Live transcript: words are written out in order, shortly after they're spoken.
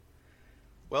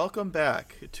Welcome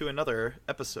back to another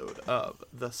episode of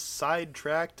the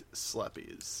Sidetracked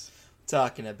Sleppies.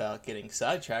 Talking about getting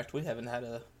sidetracked, we haven't had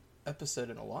a episode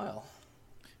in a while.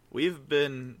 We've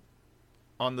been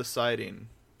on the siding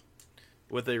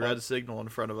with a red signal in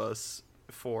front of us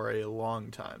for a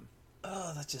long time.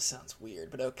 Oh, that just sounds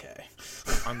weird, but okay.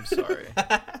 I'm sorry.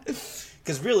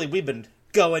 Because really, we've been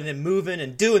going and moving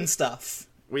and doing stuff.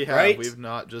 We have. Right? We've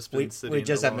not just been sitting we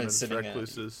just alone haven't been as sitting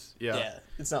recluses. Yeah.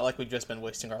 It's not like we've just been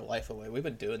wasting our life away. We've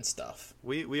been doing stuff.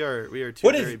 We are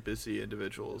two very busy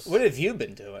individuals. What have you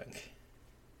been doing?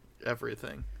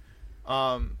 Everything.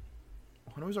 When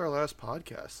was our last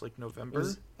podcast? Like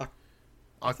November?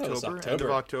 October? End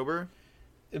of October?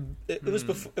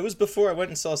 It was before I went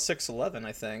and saw 611,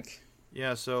 I think.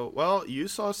 Yeah, so, well, you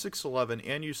saw 611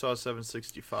 and you saw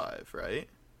 765, right?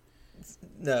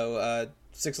 No,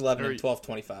 611 and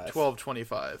 1225.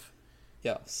 1225.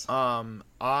 Yes.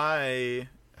 I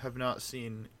have not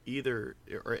seen either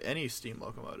or any steam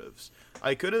locomotives.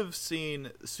 I could have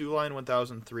seen Sioux Line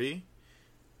 1003,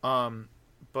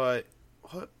 but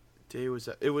what day was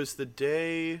that? It was the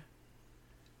day...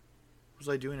 Was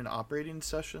I doing an operating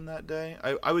session that day?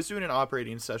 I was doing an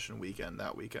operating session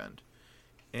that weekend.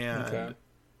 And okay.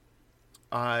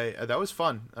 That was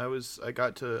fun. I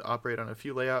got to operate on a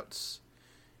few layouts.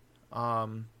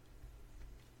 And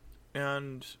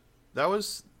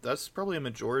that's probably a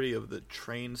majority of the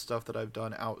train stuff that I've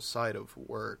done outside of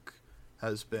work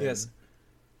has been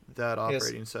that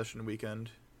operating session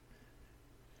weekend.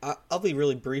 I'll be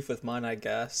really brief with mine, I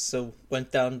guess. So,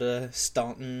 went down to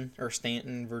Staunton,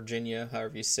 Virginia,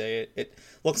 however you say it. It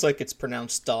looks like it's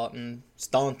pronounced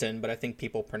Staunton, but I think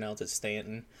people pronounce it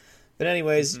Stanton. But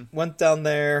anyways, went down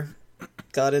there,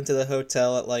 got into the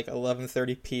hotel at like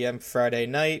 11:30 p.m. Friday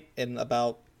night, and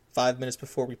about 5 minutes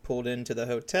before we pulled into the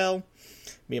hotel,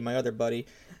 me and my other buddy,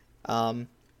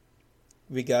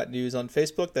 we got news on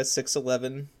Facebook that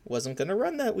 611 wasn't going to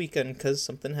run that weekend because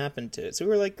something happened to it. So we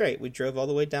were like, great. We drove all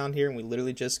the way down here, and we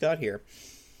literally just got here.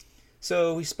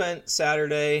 So we spent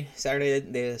Saturday,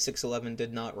 the 611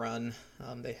 did not run.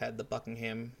 They had the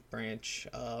Buckingham branch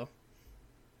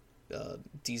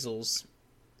diesels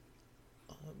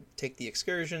take the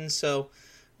excursion. So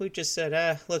we just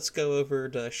said, let's go over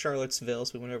to Charlottesville.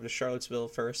 So we went over to Charlottesville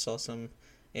first, saw some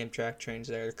Amtrak trains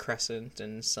there, the Crescent,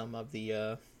 and some of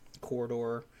the...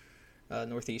 corridor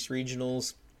Northeast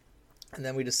regionals, and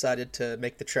then we decided to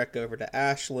make the trek over to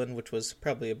Ashland, which was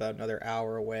probably about another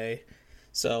hour away.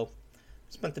 So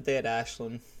spent the day at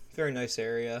Ashland. Very nice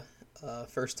area.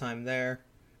 First time there,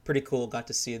 pretty cool. Got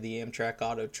to see the Amtrak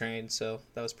auto train, so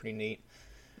that was pretty neat.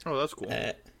 Oh, that's cool.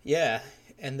 Yeah,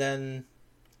 and then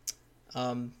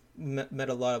met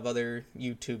a lot of other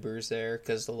YouTubers there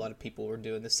because a lot of people were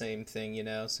doing the same thing.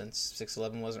 Since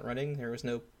 611 wasn't running, there was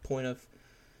no point of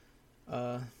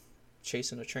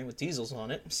chasing a train with diesels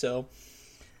on it. So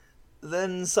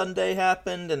then Sunday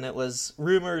happened, and it was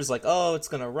rumors like, oh, it's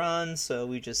gonna run. So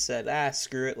we just said,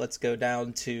 screw it, let's go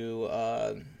down to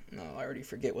I already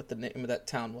forget what the name of that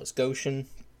town was. Goshen,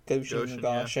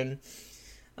 Virginia.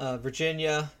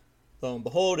 Lo and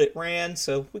behold, it ran.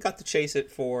 So we got to chase it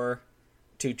for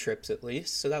 2 trips at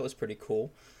least. So that was pretty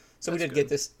cool. So we did get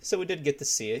to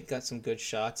see it. Got some good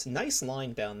shots. Nice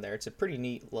line down there. It's a pretty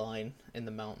neat line in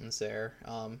the mountains there.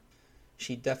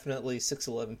 She definitely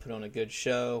 611 put on a good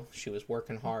show. She was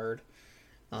working hard.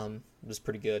 It was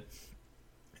pretty good.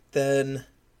 Then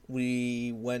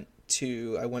I went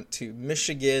to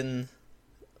Michigan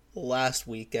last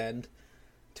weekend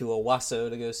to Owasso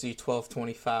to go see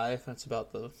 1225. That's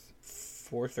about the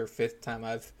 4th or 5th time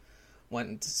I've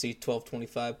went to see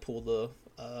 1225 pull the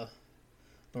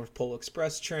North Pole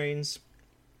Express trains.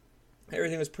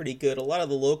 Everything was pretty good. A lot of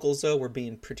the locals, though, were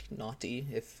being pretty naughty,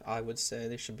 if I would say.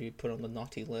 They should be put on the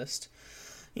naughty list.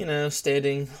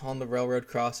 Standing on the railroad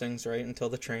crossings, right, until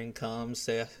the train comes.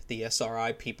 The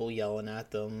SRI people yelling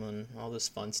at them and all this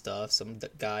fun stuff. Some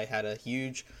guy had a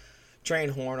huge train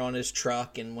horn on his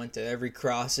truck and went to every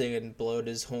crossing and blew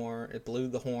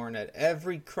the horn at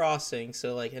every crossing.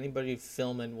 So, like, anybody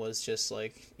filming was just,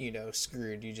 like,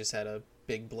 screwed. You just had a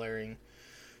big blaring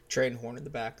train horn in the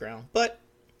background. But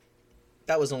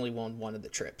that was only one of the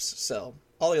trips, so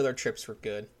all the other trips were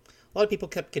good. A lot of people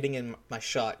kept getting in my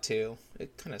shot too.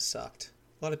 It kind of sucked.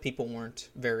 A lot of people weren't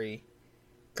very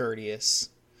courteous,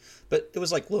 but it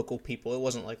was like local people. It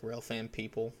wasn't like rail fan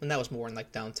people, and that was more in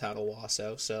like downtown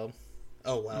Owasso. So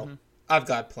oh well. I've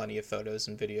got plenty of photos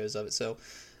and videos of it, so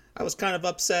I was kind of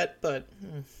upset, but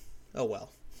oh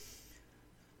well.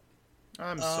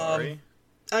 I'm sorry.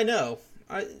 I know.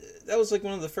 That was like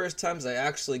one of the first times I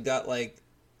actually got like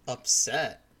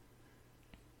upset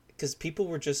because people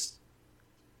were just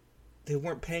they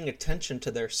weren't paying attention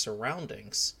to their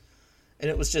surroundings. And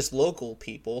it was just local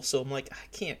people, so I'm like, I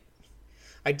can't.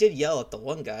 I did yell at the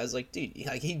one guy. I was like, dude,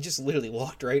 he just literally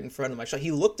walked right in front of my shot.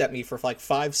 He looked at me for like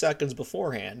 5 seconds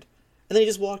beforehand, and then he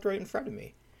just walked right in front of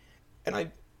me. And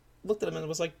I looked at him and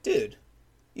was like, dude,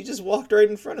 you just walked right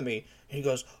in front of me. And he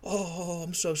goes, oh,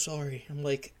 I'm so sorry. I'm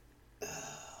like,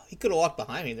 he could have walked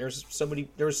behind me. There was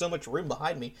so much room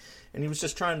behind me, and he was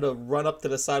just trying to run up to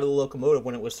the side of the locomotive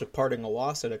when it was departing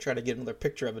Owasso to try to get another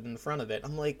picture of it in front of it.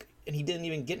 I'm like, and he didn't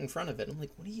even get in front of it. I'm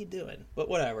like, what are you doing? But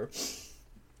whatever.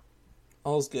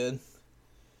 All's good.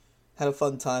 Had a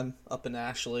fun time up in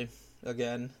Ashley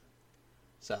again.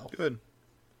 So good.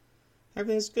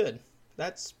 Everything's good.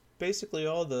 That's basically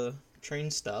all the train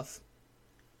stuff.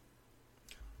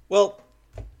 Well,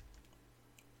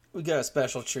 we got a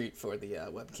special treat for the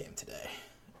webcam today.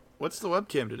 What's the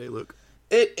webcam today, Luke?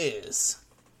 It is.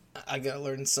 I gotta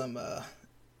learn some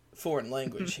foreign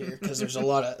language here because there's a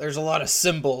lot of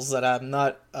symbols that I'm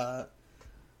not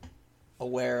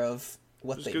aware of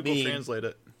what Just they Google mean. Translate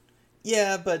it.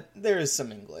 Yeah, but there is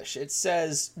some English. It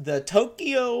says the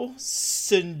Tokyo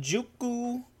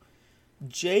Shinjuku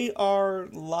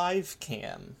JR Live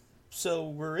Cam. So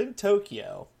we're in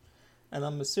Tokyo, and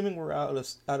I'm assuming we're out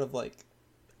of like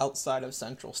outside of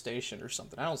Central Station or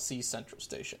something. I don't see Central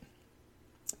Station,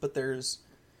 but there's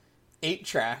 8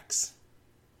 tracks.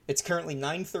 It's currently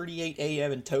 9:38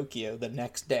 a.m. in Tokyo. The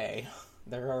next day,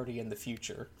 they're already in the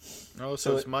future. Oh,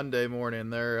 so it's Monday morning.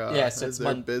 They're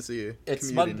busy. It's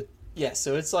commuting. Monday. Yeah,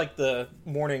 so it's like the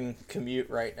morning commute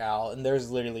right now, and there's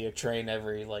literally a train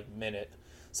every minute.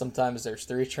 Sometimes there's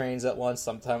 3 trains at once.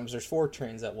 Sometimes there's 4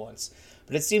 trains at once.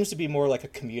 But it seems to be more like a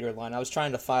commuter line. I was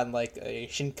trying to find like a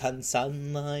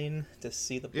Shinkansen line to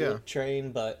see the bullet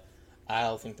train, but I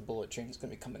don't think the bullet train's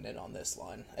going to be coming in on this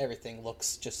line. Everything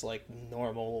looks just like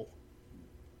normal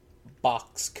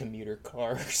box commuter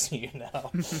cars, you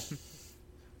know.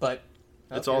 But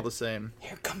it's all the same.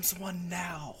 Here comes one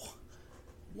now.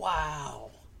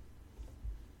 Wow.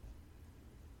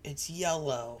 It's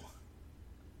yellow.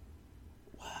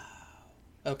 Wow.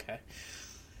 Okay.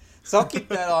 So I'll keep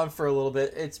that on for a little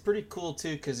bit. It's pretty cool,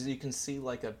 too, because you can see,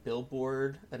 like, a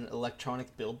billboard, an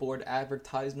electronic billboard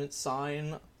advertisement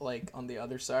sign, like, on the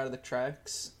other side of the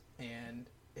tracks. And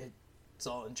it's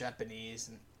all in Japanese.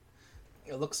 And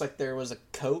it looks like there was a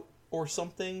coat or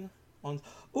something on...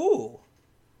 Ooh!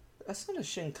 That's not a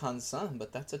Shinkansen,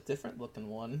 but that's a different-looking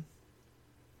one.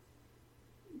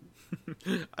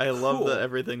 I love that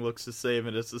everything looks the same,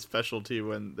 and it's a specialty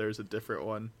when there's a different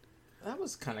one. That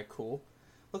was kind of cool.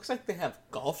 Looks like they have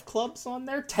golf clubs on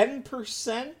there.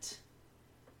 10%?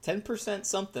 10%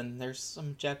 something. There's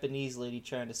some Japanese lady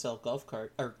trying to sell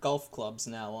golf clubs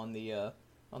now on the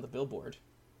billboard.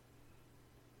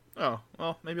 Oh,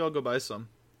 well, maybe I'll go buy some.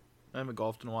 I haven't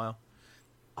golfed in a while.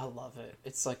 I love it.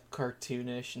 It's like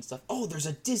cartoonish and stuff. Oh, there's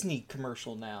a Disney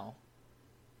commercial now.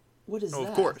 What is that?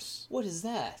 Of course. What is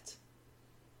that?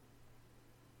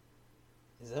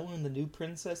 Is that one of the new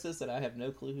princesses that I have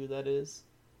no clue who that is?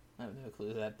 I have no clue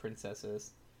who that princess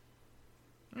is.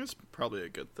 It's probably a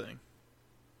good thing.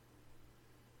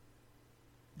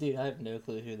 Dude, I have no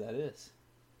clue who that is.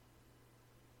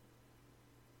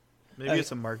 Maybe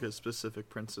it's a market-specific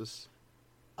princess.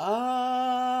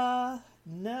 No.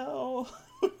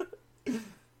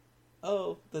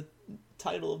 Oh, the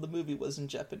title of the movie was in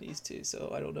Japanese too,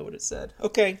 so I don't know what it said.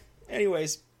 Okay.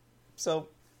 Anyways, so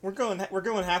we're going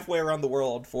halfway around the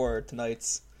world for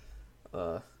tonight's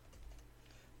Hey,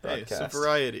 broadcast. Some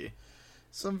variety.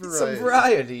 Some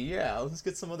variety, yeah. Let's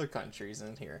get some other countries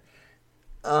in here.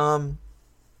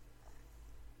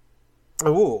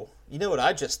 Ooh, you know what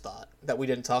I just thought that we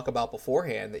didn't talk about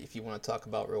beforehand that if you want to talk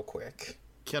about real quick.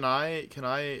 Can I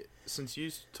since you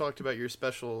talked about your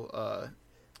special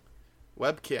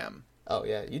webcam. Oh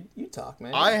yeah, you talk,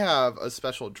 man. I have a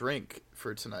special drink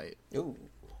for tonight. Ooh.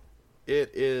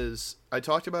 It is, I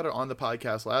talked about it on the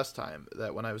podcast last time,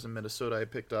 that when I was in Minnesota I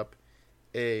picked up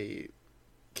a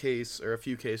case or a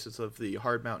few cases of the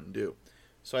Hard Mountain Dew.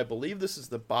 So I believe this is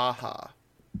the Baja,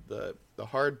 the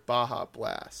Hard Baja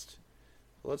Blast.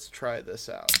 Let's try this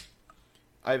out.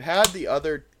 I've had the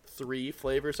other 3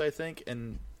 flavors, I think,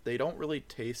 and they don't really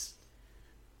taste...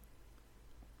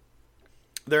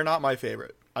 They're not my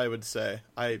favorite, I would say.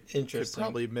 I could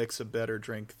probably mix a better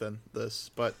drink than this,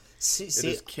 but it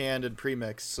is canned and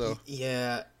pre-mixed, so...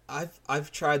 Yeah,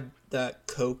 I've tried that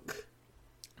Coke,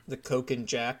 the Coke and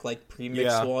Jack, like,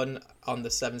 pre-mixed one on the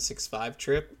 765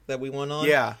 trip that we went on.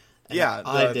 Yeah.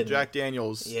 The Jack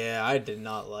Daniels. Yeah, I did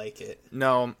not like it.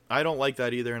 No, I don't like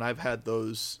that either, and I've had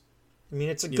those... I mean,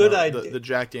 it's a good idea. The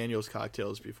Jack Daniels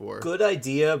cocktails before. Good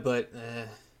idea, but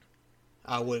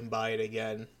I wouldn't buy it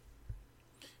again.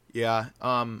 Yeah,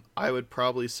 I would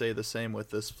probably say the same with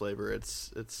this flavor.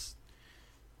 It's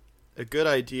a good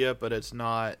idea, but it's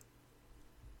not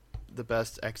the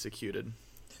best executed.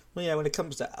 Well, yeah, when it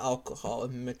comes to alcohol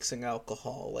and mixing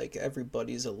alcohol, like,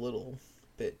 everybody's a little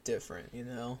bit different, you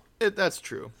know? That's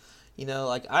true. You know,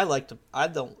 like, I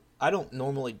don't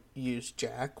normally use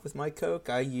Jack with my Coke.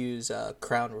 I use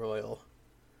Crown Royal.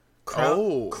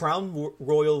 Crown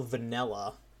Royal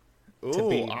Vanilla. Ooh,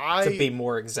 to be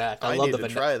more exact. I love need to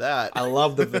try that. I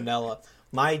love the vanilla.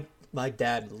 My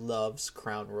dad loves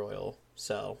Crown Royal,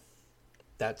 so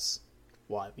that's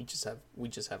why we just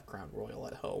have Crown Royal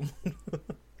at home.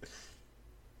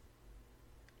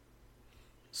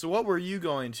 So what were you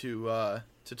going to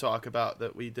talk about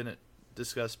that we didn't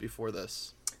discuss before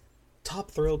this? Top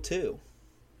Thrill 2.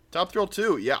 Top Thrill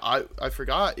 2. Yeah, I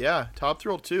forgot. Yeah, Top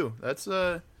Thrill 2. That's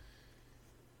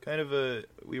kind of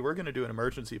we were going to do an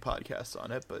emergency podcast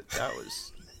on it, but that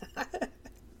was a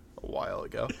while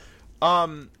ago.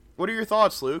 What are your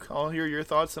thoughts, Luke? I'll hear your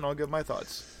thoughts and I'll give my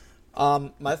thoughts.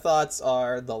 My thoughts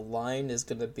are the line is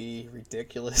going to be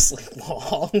ridiculously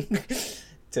long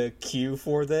to queue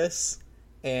for this,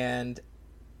 and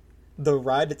the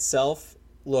ride itself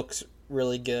looks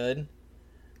really good.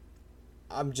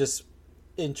 I'm just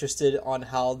interested on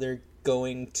how they're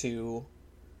going to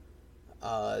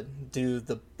do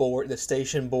the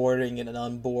station boarding and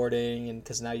unboarding, and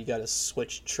because now you got to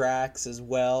switch tracks as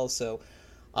well. So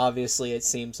obviously, it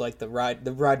seems like the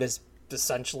ride has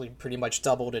essentially pretty much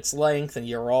doubled its length, and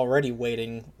you're already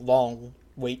waiting long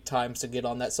wait times to get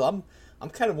on that. So I'm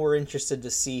kind of more interested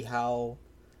to see how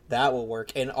that will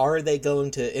work. And are they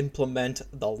going to implement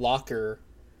the locker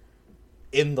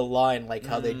in the line like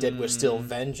how they did with Steel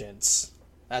Vengeance?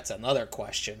 That's another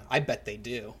question. I bet they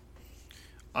do.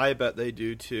 I bet they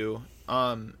do too.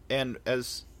 And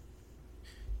as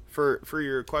for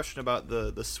your question about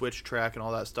the switch track and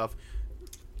all that stuff,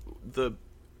 the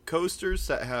coasters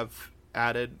that have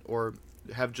added or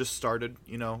have just started,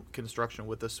 construction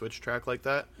with a switch track like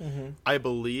that, I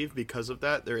believe because of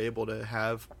that they're able to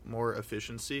have more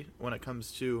efficiency when it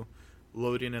comes to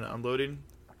loading and unloading.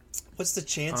 What's the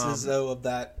chances though of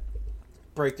that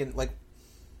breaking, like,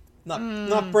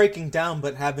 not breaking down,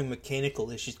 but having mechanical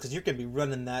issues, because you're going to be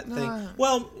running that thing.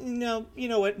 Well, you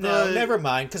know what? No, never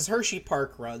mind, because Hershey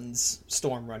Park runs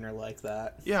Storm Runner like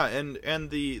that. Yeah, and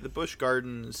the Busch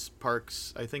Gardens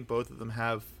parks, I think both of them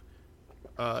have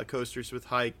coasters with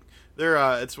high.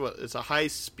 It's a high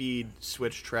speed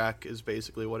switch track is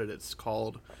basically what it's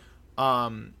called.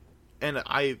 And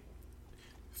I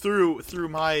through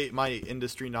my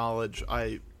industry knowledge,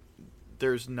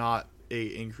 there's not a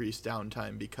increased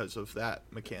downtime because of that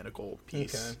mechanical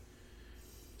piece. Okay.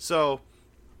 So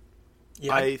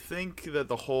yeah. I think that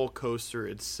the whole coaster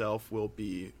itself will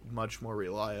be much more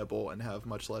reliable and have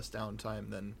much less downtime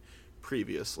than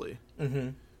previously.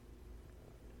 Mm-hmm.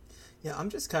 Yeah, I'm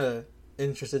just kind of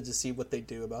interested to see what they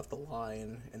do about the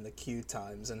line and the queue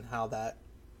times and how that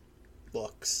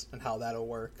looks and how that'll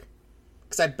work.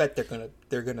 Because I bet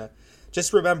they're gonna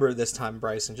just remember this time,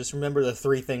 Bryson. Just remember the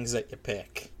 3 things that you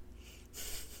pick.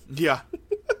 Yeah.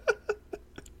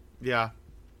 Yeah.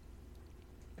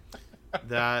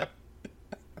 That.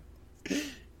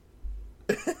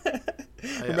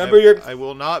 I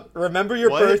will not. Remember your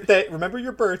birthday. Remember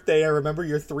your birthday. And remember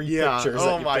your 3 pictures.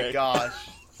 Oh my gosh.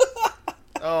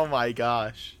 Oh my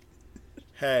gosh.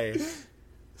 Hey.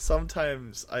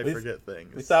 Sometimes I forget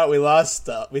things. We thought we lost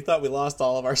stuff. We thought we lost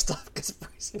all of our stuff because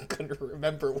Bryson couldn't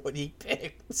remember what he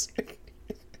picked.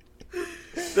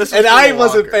 And I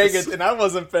wasn't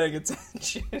paying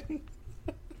attention.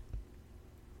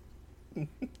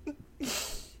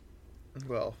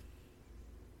 Well,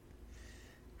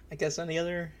 I guess any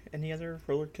other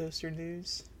roller coaster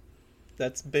news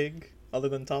that's big other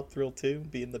than Top Thrill 2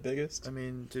 being the biggest? I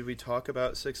mean, did we talk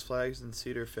about Six Flags and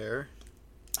Cedar Fair?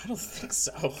 I don't think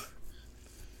so.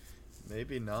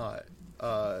 Maybe not.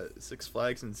 Six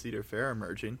Flags and Cedar Fair are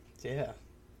merging. Yeah.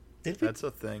 That's a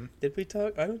thing. Did we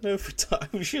talk? I don't know if we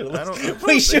talked. We should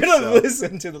have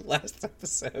listened to the last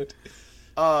episode.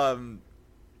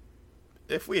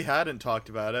 If we hadn't talked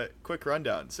about it, quick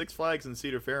rundown. Six Flags and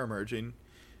Cedar Fair are merging.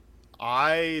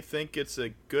 I think it's a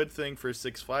good thing for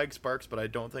Six Flags parks, but I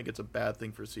don't think it's a bad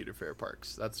thing for Cedar Fair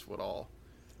parks. That's what I'll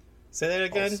say. That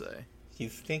again? I'll say. You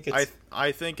think it's...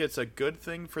 I think it's a good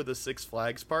thing for the Six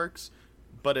Flags parks,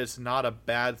 but it's not a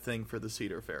bad thing for the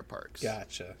Cedar Fair parks.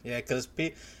 Gotcha. Yeah, because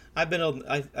I've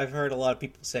heard a lot of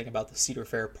people saying about the Cedar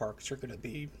Fair parks are going to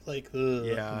be like, ugh,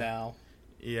 now.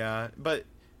 Yeah, but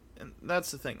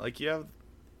that's the thing. Like, you have,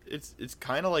 it's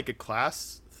kind of like a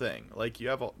class thing. Like, you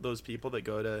have all those people that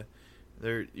go to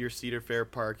They're your Cedar Fair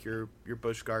Park, your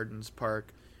Busch Gardens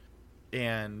Park,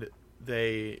 and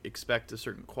they expect a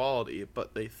certain quality,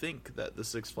 but they think that the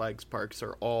Six Flags parks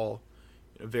are all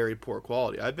very poor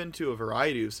quality. I've been to a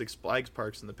variety of Six Flags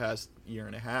parks in the past year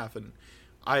and a half, and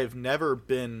I have never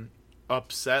been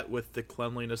upset with the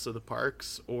cleanliness of the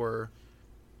parks, or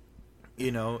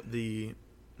they've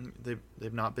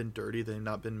not been dirty, they've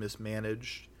not been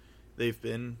mismanaged. They've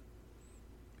been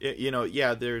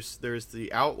there's the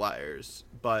outliers,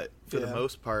 but for the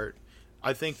most part,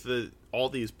 I think that all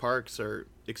these parks are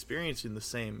experiencing the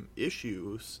same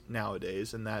issues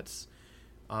nowadays, and that's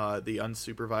the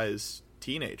unsupervised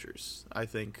teenagers. I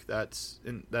think that's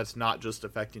not just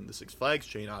affecting the Six Flags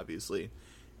chain, obviously,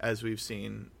 as we've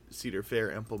seen Cedar Fair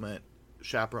implement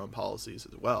chaperone policies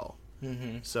as well.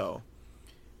 Mm-hmm. So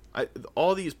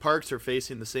all these parks are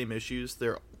facing the same issues.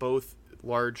 They're both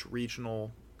large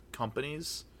regional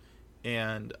companies,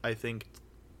 and I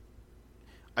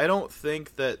don't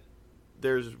think that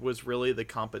there was really the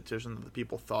competition that the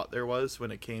people thought there was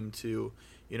when it came to,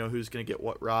 who's going to get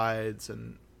what rides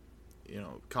and,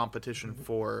 competition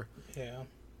for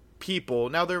people.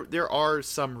 Now, there are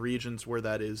some regions where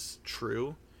that is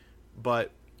true,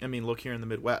 but, I mean, look here in the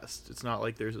Midwest. It's not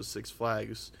like there's a Six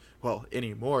Flags. Well,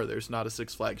 anymore, there's not a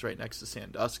Six Flags right next to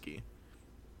Sandusky.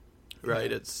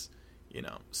 Right? Yeah. It's,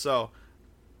 so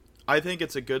I think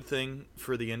it's a good thing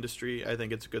for the industry. I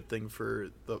think it's a good thing for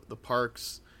the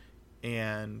parks.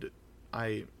 And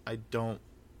I don't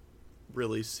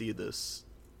really see this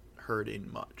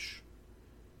hurting much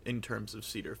in terms of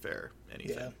Cedar Fair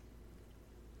anything. Yeah.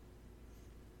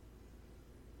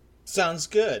 Sounds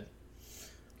good.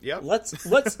 Yep.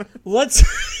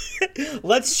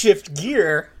 Let's shift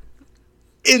gear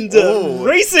into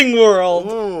racing world.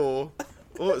 Ooh.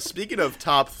 Well, speaking of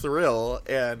Top Thrill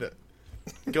and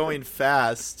going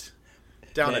fast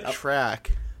down a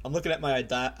track. I'm looking at my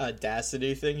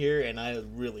Audacity thing here, and I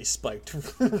really spiked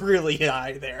really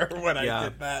high there when I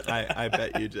did that. I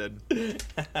bet you did.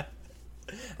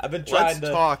 I've been trying to...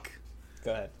 Let's talk.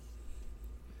 Go ahead.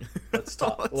 Let's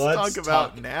talk. Let's talk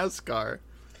about NASCAR.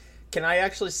 Can I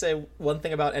actually say one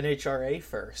thing about NHRA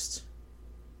first?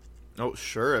 Oh,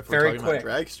 sure. If we're talking about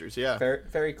dragsters, yeah. Very,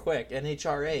 very quick.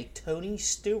 NHRA, Tony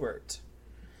Stewart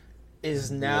is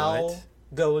now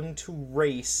going to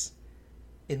race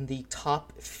in the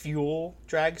Top Fuel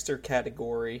dragster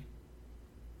category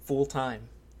full time.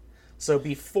 So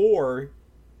before,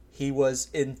 he was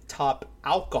in Top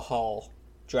Alcohol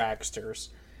dragsters,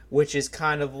 which is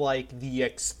kind of like the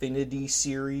Xfinity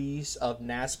series of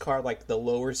NASCAR, like the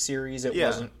lower series. It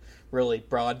wasn't really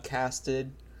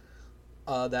broadcasted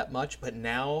that much, but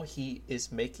now he is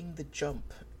making the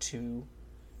jump to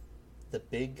the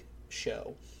big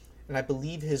show. And I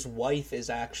believe his wife is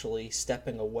actually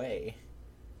stepping away.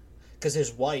 Because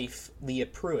his wife, Leah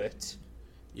Pruitt,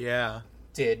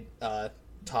 did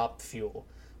Top Fuel.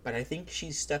 But I think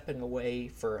she's stepping away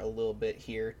for a little bit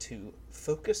here to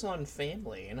focus on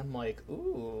family. And I'm like,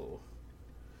 ooh,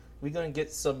 we going to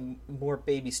get some more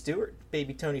baby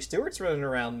Tony Stewarts running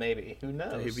around maybe. Who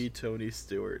knows? Baby Tony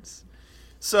Stewarts.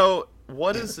 So,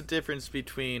 what is the difference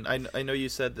between... I know you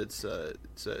said that's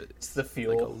it's the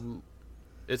fuel.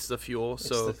 It's the fuel.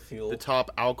 So the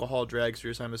top alcohol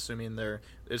dragsters, I'm assuming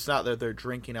it's not that they're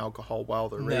drinking alcohol while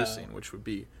they're racing, which would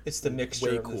be it's the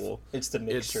mixture way cool. It's the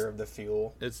mixture of the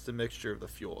fuel. It's the mixture of the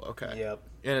fuel. Okay. Yep.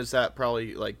 And is that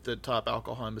probably like the top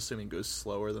alcohol? I'm assuming goes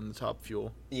slower than the top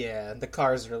fuel. Yeah, the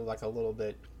cars are like a little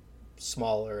bit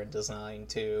smaller in design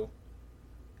too.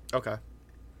 Okay.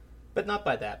 But not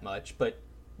by that much. But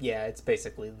yeah, it's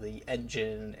basically the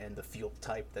engine and the fuel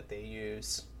type that they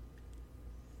use.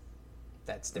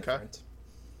 That's different. Okay.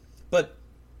 But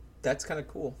that's kind of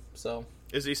cool. So,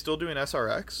 is he still doing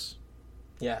SRX?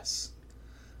 Yes.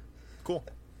 Cool.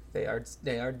 They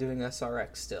are doing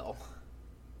SRX still.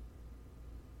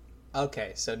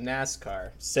 Okay, so NASCAR.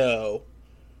 So,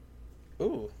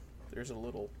 ooh, there's a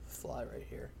little fly right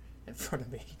here in front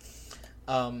of me.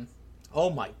 Oh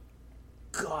my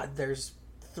God, there's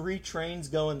 3 trains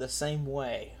going the same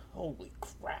way. Holy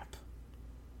crap.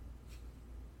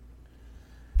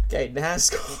 Okay,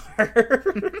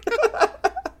 NASCAR.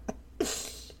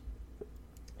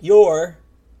 Your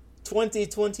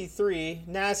 2023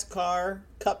 NASCAR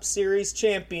Cup Series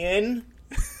champion,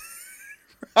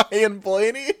 Ryan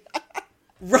Blaney.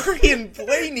 Ryan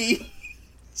Blaney.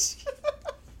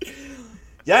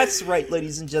 That's right,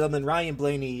 ladies and gentlemen. Ryan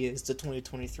Blaney is the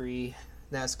 2023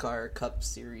 NASCAR Cup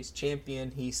Series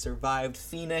champion. He survived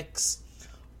Phoenix,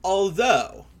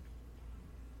 although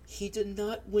he did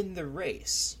not win the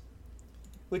race,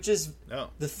 which is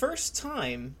the first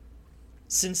time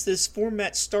since this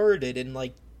format started in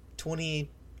like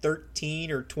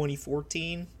 2013 or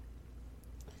 2014,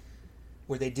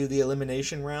 where they do the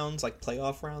elimination rounds, like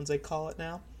playoff rounds they call it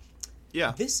now.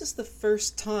 Yeah. This is the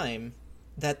first time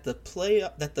that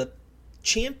the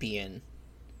champion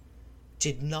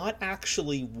did not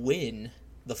actually win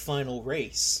the final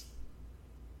race.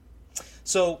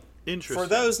 So, for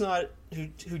those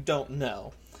who don't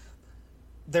know,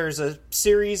 there's a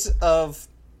series of,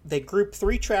 they group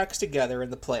 3 tracks together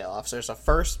in the playoffs. There's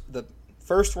the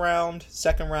first round,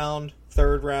 second round,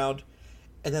 third round,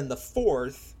 and then the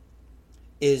fourth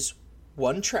is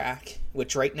one track,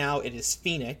 which right now it is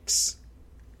Phoenix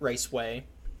Raceway,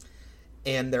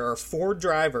 and there are 4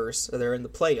 drivers that are in the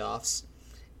playoffs,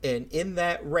 and in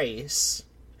that race,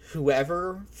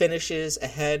 whoever finishes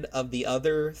ahead of the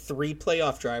other 3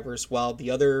 playoff drivers while the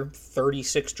other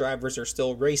 36 drivers are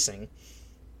still racing,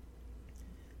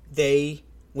 they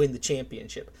win the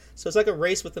championship. So it's like a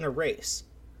race within a race.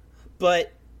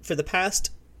 But for the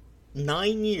past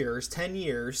 10 years,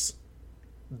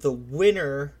 the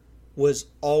winner was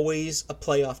always a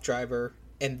playoff driver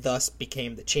and thus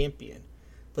became the champion.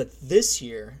 But this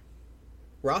year,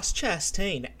 Ross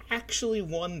Chastain actually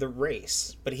won the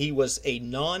race, but he was a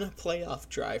non-playoff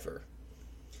driver.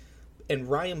 And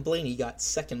Ryan Blaney got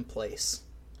second place.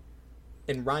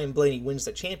 And Ryan Blaney wins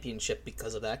the championship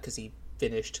because of that, because he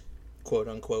finished,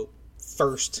 quote-unquote,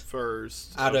 first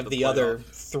out of the other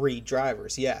 3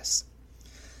 drivers, yes.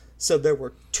 So there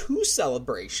were 2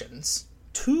 celebrations,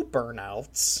 2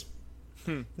 burnouts.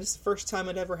 This is the first time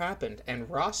it ever happened, and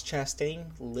Ross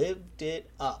Chastain lived it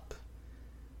up.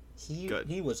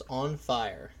 He was on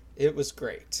fire. It was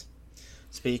great.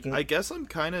 I guess I'm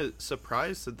kind of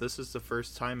surprised that this is the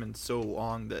first time in so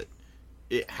long that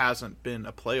it hasn't been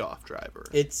a playoff driver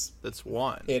that's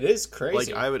won. It is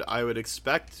crazy. Like I would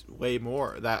expect way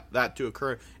more that to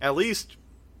occur, at least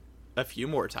a few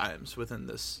more times within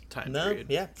this time period.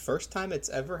 Yeah, first time it's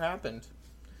ever happened.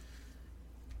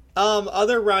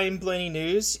 Other Ryan Blaney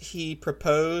news, he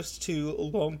proposed to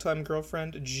longtime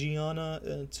girlfriend Gianna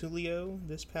Tullio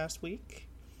this past week.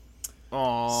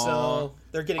 Aww. So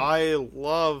they're getting. I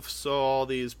love all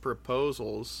these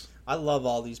proposals. I love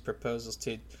all these proposals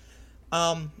too.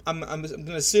 I'm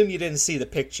gonna assume you didn't see the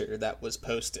picture that was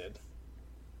posted.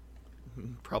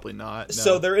 Probably not. No.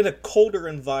 So they're in a colder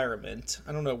environment.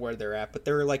 I don't know where they're at, but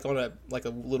they're like on a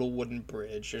little wooden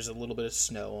bridge. There's a little bit of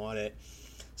snow on it.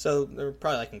 So they're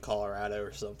probably like in Colorado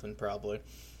or something, probably.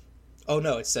 Oh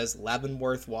no, it says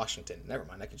Leavenworth, Washington. Never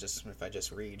mind, if I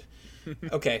just read.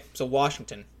 Okay, so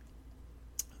Washington.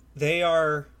 They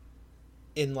are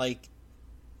in like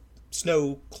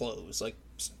snow clothes, like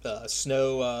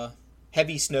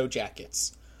heavy snow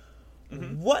jackets.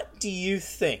 Mm-hmm. What do you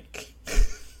think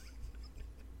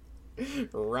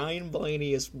Ryan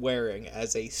Blaney is wearing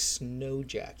as a snow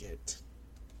jacket?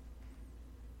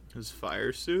 His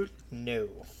fire suit? No.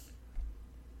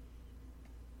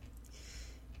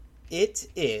 It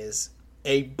is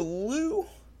a blue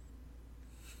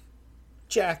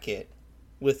jacket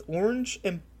with orange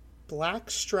and black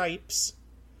stripes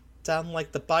down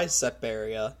like the bicep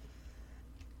area,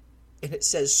 and it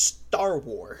says Star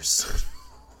Wars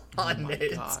on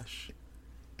it. Oh my gosh.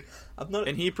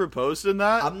 And he proposed in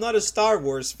that? I'm not a Star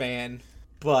Wars fan,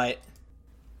 but...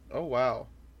 Oh, wow.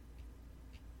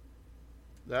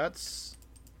 That's...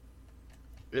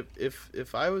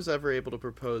 If I was ever able to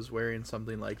propose wearing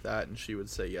something like that and she would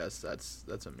say yes,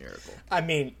 that's a miracle. I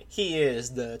mean, he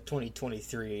is the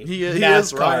 2023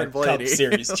 NASCAR Cup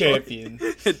Series champion.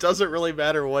 It doesn't really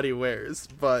matter what he wears,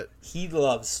 but... He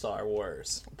loves Star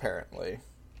Wars, apparently.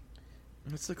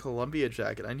 It's a Columbia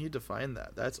jacket. I need to find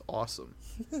that. That's awesome.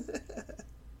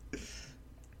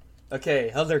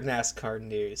 Okay, other NASCAR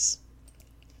news.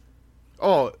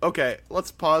 Oh, okay.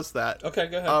 Let's pause that. Okay,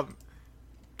 go ahead.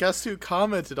 Guess who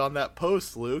commented on that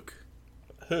post, Luke?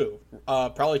 Who?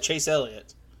 Probably Chase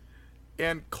Elliott.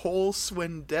 And Cole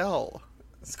Swindell.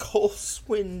 It's Cole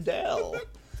Swindell.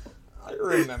 I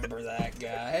remember that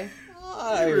guy.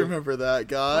 I remember that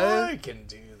guy. I can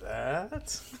do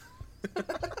that.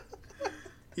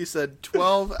 He said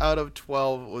 12 out of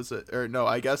 12 was it? Or no,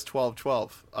 I guess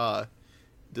 12/12.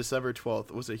 December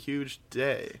 12th was a huge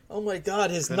day. Oh my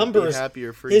god, his number is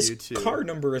happier for his you too. Car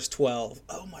number is 12.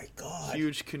 Oh my god.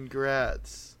 Huge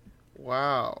congrats.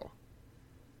 Wow.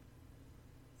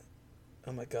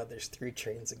 Oh my god, there's 3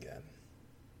 trains again.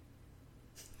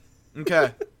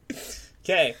 Okay.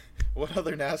 Okay. What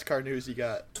other NASCAR news you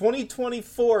got?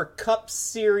 2024 Cup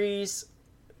Series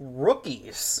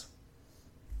rookies.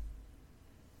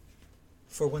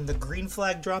 For when the green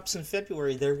flag drops in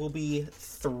February, there will be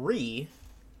 3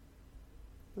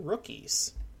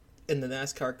 rookies in the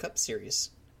NASCAR Cup Series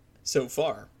so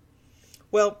far.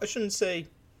 Well, I shouldn't say.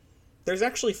 There's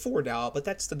actually 4 now, but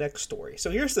that's the next story.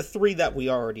 So here's the 3 that we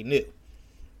already knew.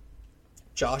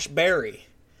 Josh Berry.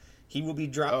 He will be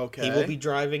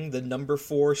driving the number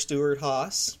 4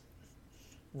 Stewart-Haas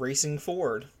Racing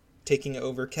Ford, taking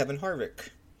over Kevin Harvick.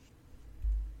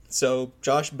 So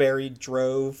Josh Berry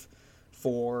drove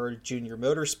for Junior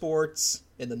Motorsports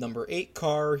in the number 8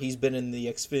 car. He's been in the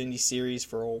Xfinity Series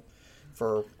for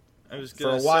I was for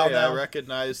gonna a while say now. I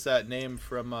recognize that name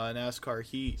from NASCAR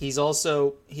Heat. He's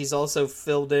also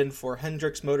filled in for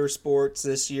Hendricks Motorsports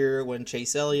this year when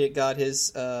Chase Elliott got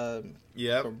his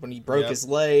when he broke his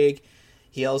leg.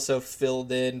 He also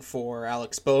filled in for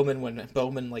Alex Bowman when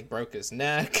Bowman broke his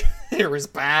neck or his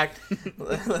back.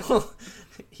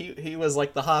 he was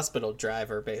like the hospital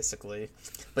driver basically,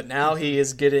 but now he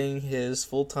is getting his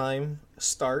full-time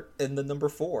start in the number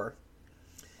 4.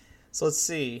 So let's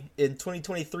see. In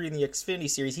 2023 in the Xfinity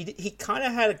Series, he kind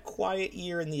of had a quiet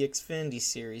year in the Xfinity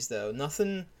Series though.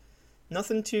 Nothing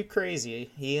too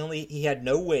crazy. He had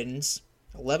no wins,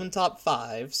 11 top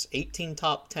 5s, 18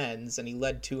 top 10s, and he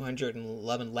led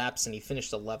 211 laps and he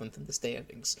finished 11th in the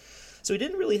standings. So he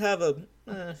didn't really have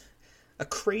a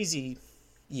crazy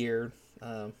year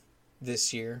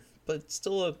this year, but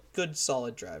still a good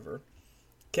solid driver.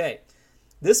 Okay.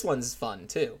 This one's fun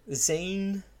too.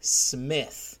 Zane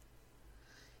Smith.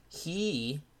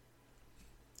 He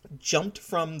jumped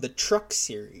from the Truck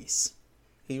Series.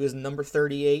 He was number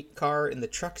 38 car in the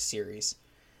Truck Series.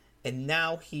 And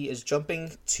now he is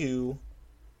jumping to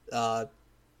the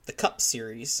Cup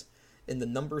Series in the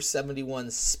number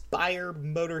 71 Spire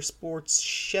Motorsports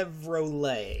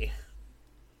Chevrolet.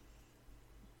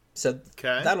 So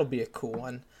that'll be a cool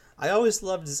one. I always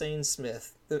loved Zane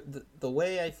Smith. The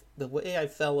way I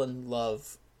fell in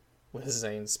love with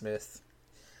Zane Smith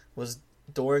was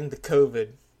during the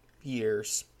COVID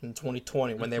years in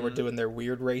 2020 when they were doing their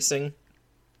weird racing.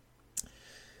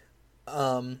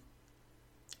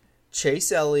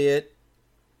 Chase Elliott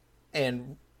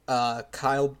and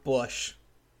Kyle Busch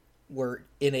were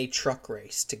in a truck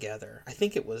race together. I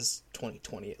think it was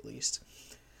 2020 at least.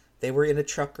 They were in a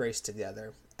truck race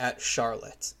together at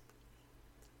Charlotte.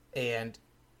 And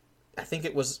I think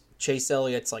it was Chase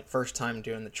Elliott's first time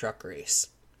doing the truck race.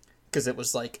 Because it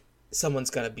was someone's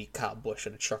got to beat Kyle Busch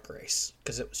in a truck race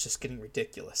because it was just getting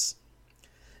ridiculous.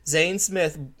 Zane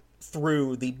Smith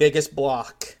threw the biggest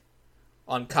block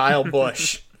on Kyle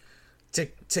Busch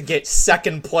to get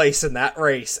second place in that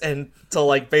race and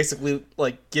to basically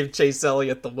give Chase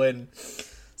Elliott the win.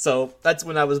 So that's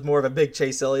when I was more of a big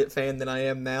Chase Elliott fan than I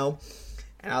am now.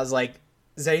 And I was like,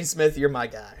 Zane Smith, you're my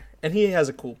guy. And he has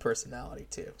a cool personality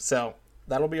too. So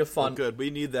that'll be a fun. Oh, good. We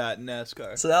need that in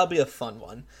NASCAR. So that'll be a fun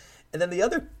one. And then the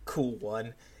other cool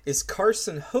one is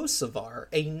Carson Hocevar,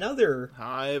 another...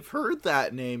 I've heard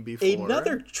that name before.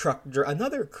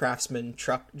 Another Craftsman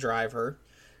truck driver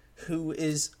who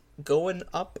is going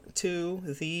up to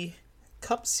the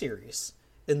Cup Series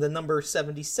in the number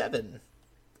 77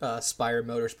 Spire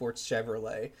Motorsports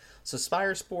Chevrolet. So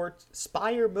Spire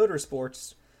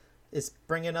Motorsports is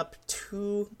bringing up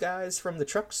 2 guys from the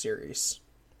Truck Series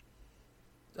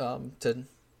to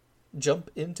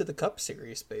jump into the Cup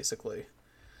Series, basically.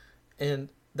 And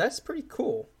that's pretty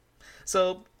cool.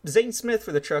 So, Zane Smith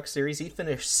for the Truck Series, he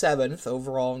finished 7th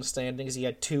overall in the standings. He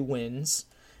had 2 wins.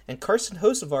 And Carson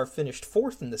Hocevar finished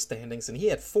 4th in the standings, and he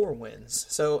had 4 wins.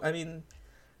 So, I mean,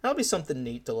 that'll be something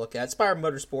neat to look at. Spire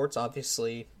Motorsports,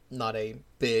 obviously, not a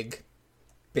big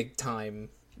time,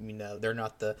 they're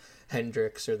not the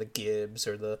Hendricks or the Gibbs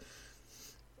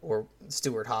or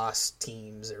Stewart-Haas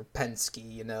teams or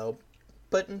Penske,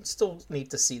 but it's still neat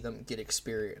to see them get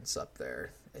experience up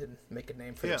there and make a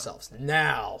name for themselves.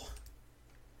 Now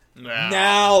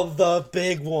the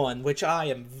big one, which I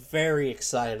am very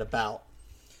excited about.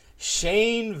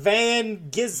 Shane Van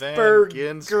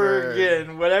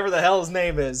Gisbergen, whatever the hell his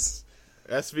name is.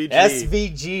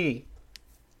 SVG.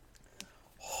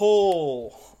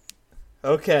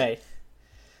 Okay.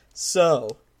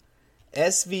 So,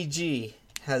 SVG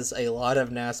has a lot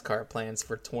of NASCAR plans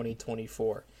for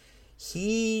 2024.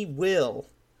 He will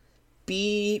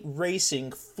be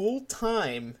racing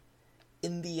full-time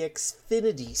in the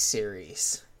Xfinity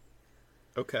Series.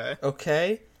 Okay?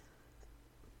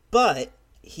 But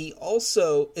he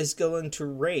also is going to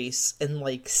race in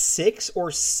 6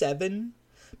 or 7,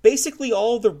 basically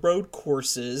all the road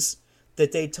courses, the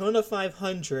Daytona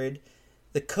 500,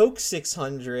 the Coke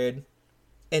 600,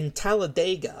 and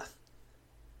Talladega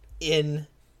in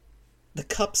the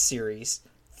Cup Series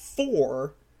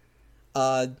for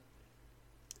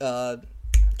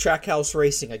Trackhouse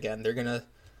Racing again. They're going to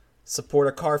support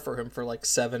a car for him for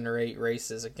 7 or 8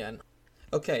 races again.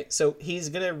 Okay, so he's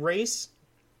going to race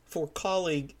for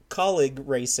colleague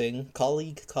racing.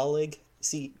 Colleague. Colleague,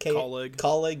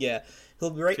 yeah. He'll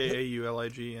be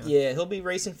Kaulig, yeah. Yeah, he'll be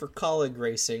racing for Colleague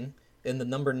Racing in the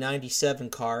number 97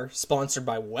 car, sponsored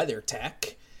by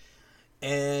WeatherTech.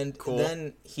 And cool.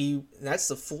 Then that's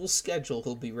the full schedule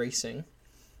he'll be racing.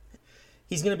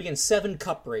 He's going to be in 7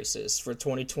 cup races for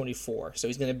 2024. So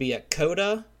he's going to be at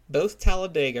COTA, both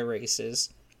Talladega races,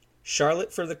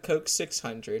 Charlotte for the Coke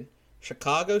 600,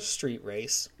 Chicago Street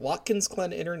Race, Watkins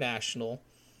Glen International,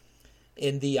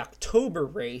 in the October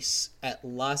race at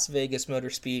Las Vegas Motor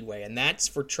Speedway, and that's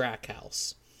for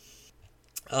Trackhouse.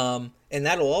 And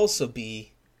that'll also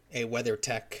be a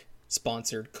WeatherTech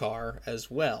sponsored car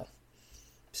as well.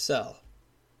 So,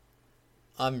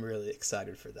 I'm really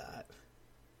excited for that.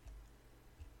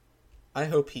 I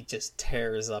hope he just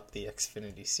tears up the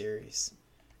Xfinity Series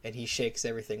and he shakes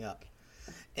everything up.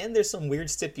 And there's some weird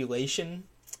stipulation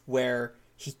where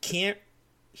he can't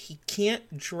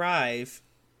drive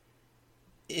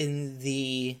in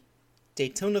the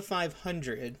Daytona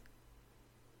 500.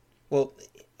 Well,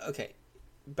 okay,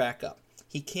 back up.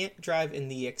 He can't drive in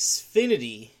the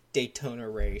Xfinity Daytona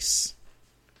race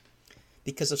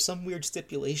because of some weird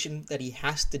stipulation that he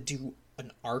has to do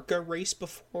an ARCA race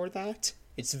before that.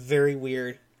 It's very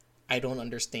weird. I don't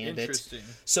understand it.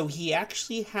 So he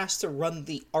actually has to run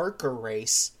the ARCA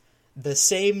race the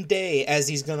same day as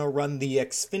he's going to run the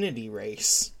Xfinity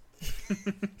race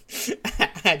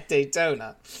at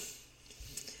Daytona.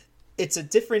 It's a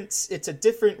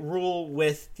different rule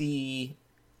with the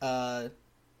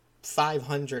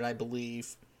 500, I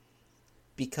believe,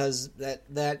 because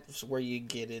that's where you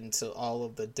get into all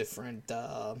of the different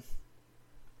I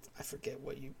forget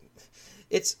what you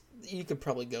could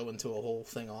probably go into a whole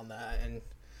thing on that, and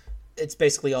it's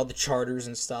basically all the charters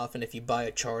and stuff, and if you buy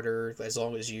a charter, as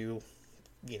long as you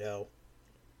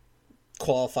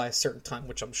qualify a certain time,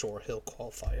 which I'm sure he'll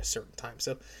qualify a certain time,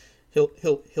 so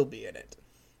he'll be in it.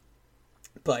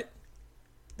 But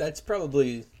that's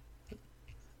probably,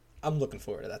 I'm looking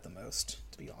forward to that the most,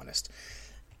 to be honest.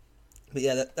 But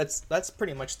yeah, that's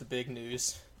pretty much the big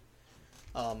news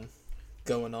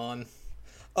going on.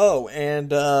 Oh,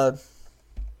 and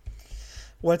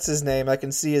what's his name? I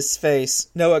can see his face.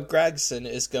 Noah Gragson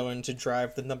is going to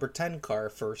drive the number 10 car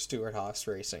for Stewart-Haas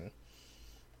Racing.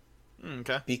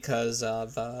 Okay. Because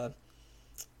of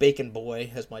Bacon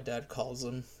Boy, as my dad calls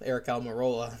him, Eric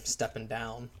Almirola, stepping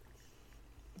down.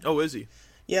 Oh, is he?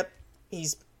 Yep.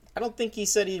 I don't think he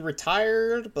said he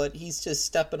retired, but he's just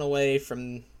stepping away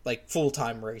from,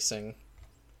 full-time racing.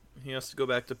 He has to go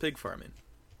back to pig farming.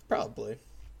 Probably.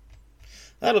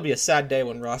 That'll be a sad day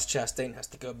when Ross Chastain has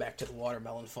to go back to the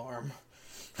watermelon farm.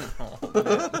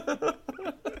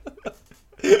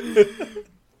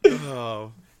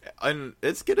 Oh. And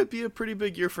it's going to be a pretty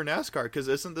big year for NASCAR, because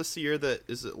isn't this the year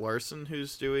is it Larson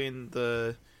who's doing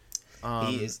the...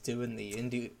 he is doing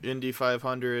the Indy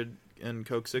 500 and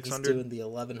Coke 600? He's doing the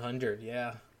 1100,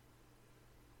 yeah.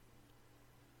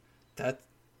 That's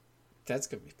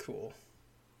going to be cool.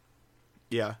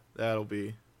 Yeah, that'll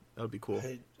be cool.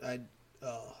 I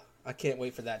can't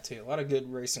wait for that too. A lot of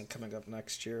good racing coming up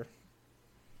next year.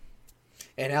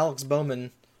 And Alex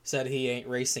Bowman said he ain't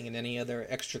racing in any other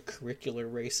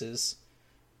extracurricular races.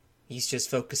 He's just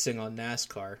focusing on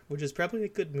NASCAR, which is probably a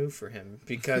good move for him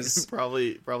because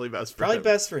probably best for him. Probably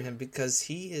best for him because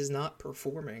he is not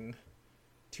performing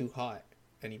too hot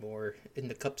anymore in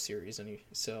the Cup Series,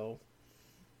 so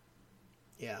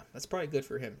yeah, that's probably good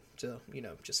for him to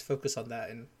just focus on that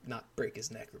and not break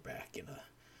his neck or back in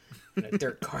a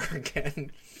dirt car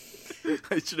again.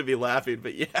 I shouldn't be laughing,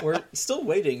 but yeah. We're still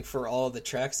waiting for all the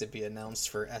tracks to be announced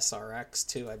for SRX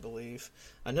too, I believe.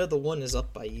 I know the one is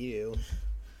up by you.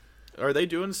 Are they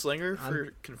doing Slinger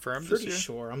for confirmed this year? Pretty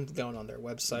sure. I'm going on their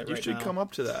website right now. You should come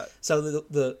up to that. So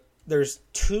there's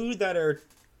 2 that are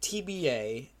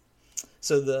TBA.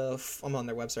 So I'm on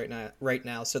their website right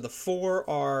now. So the 4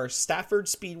 are Stafford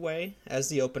Speedway as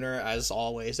the opener, as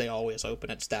always. They always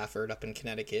open at Stafford up in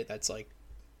Connecticut. That's like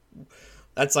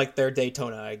their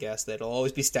Daytona, I guess. That'll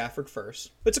always be Stafford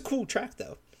first. It's a cool track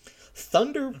though.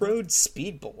 Thunder Road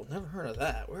Speed Bowl. Never heard of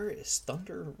that. Where is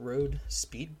Thunder Road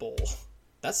Speed Bowl?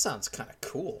 That sounds kind of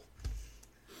cool.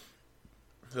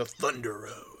 The Thunder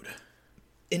Road.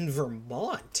 In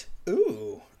Vermont.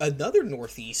 Ooh, another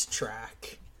Northeast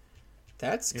track.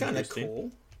 That's kind of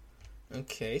cool.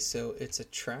 Okay, so it's a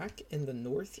track in the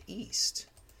Northeast.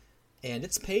 And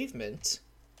it's pavement.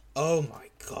 Oh my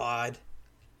god.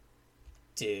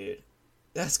 Dude,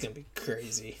 that's going to be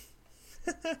crazy.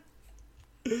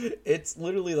 It's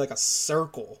literally like a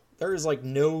circle. There's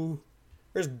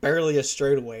barely a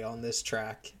straightaway on this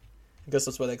track. I guess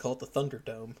that's why they call it the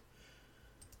Thunderdome.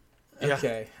 Yeah.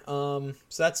 Okay. So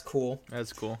that's cool.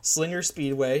 That's cool. Slinger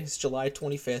Speedway is July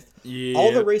 25th. Yeah.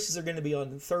 All the races are going to be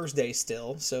on Thursday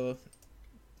still. So,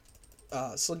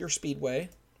 Slinger Speedway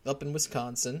up in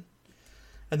Wisconsin.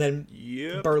 And then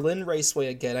Berlin Raceway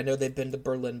again. I know they've been to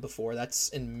Berlin before. That's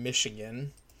in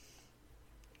Michigan.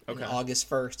 Okay. On August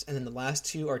 1st. And then the last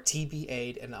two are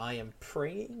TBA'd. And I am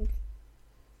praying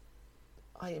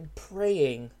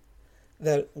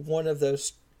that one of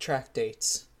those track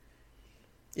dates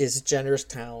is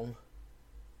Jennerstown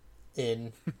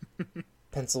in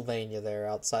Pennsylvania there,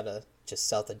 outside of, just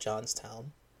south of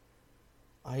Johnstown.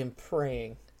 I am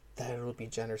praying that it'll be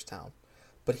Jennerstown.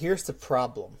 But here's the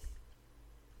problem.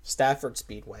 Stafford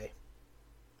Speedway.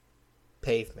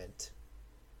 Pavement.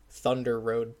 Thunder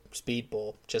Road Speed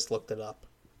Bowl. Just looked it up.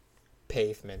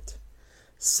 Pavement.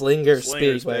 Slinger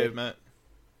Speedway. Pavement.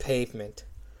 Pavement.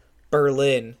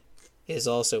 Berlin is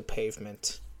also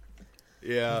pavement.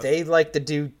 Yeah. They like to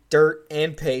do dirt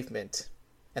and pavement.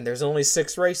 And there's only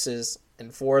 6 races,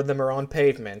 and 4 of them are on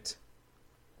pavement.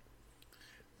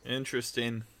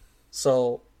 Interesting.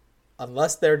 So,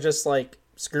 unless they're just like,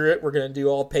 screw it, we're going to do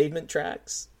all pavement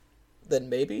tracks, then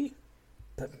maybe.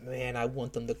 But man, I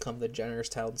want them to come to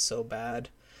Jennerstown so bad.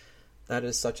 That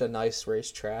is such a nice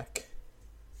racetrack.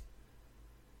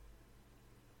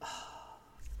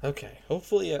 Okay,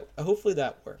 hopefully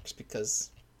that works,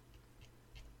 because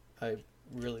I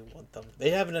really want them. They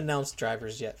haven't announced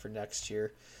drivers yet for next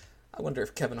year. I wonder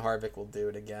if Kevin Harvick will do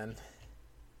it again.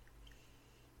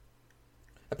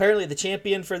 Apparently the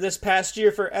champion for this past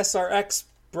year for SRX,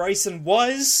 Bryson,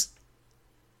 was...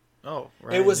 Oh,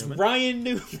 Ryan Newman. Ryan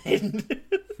Newman.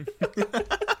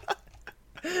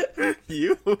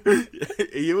 You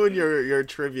and your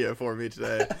trivia for me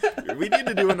today. We need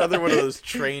to do another one of those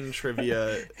train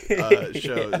trivia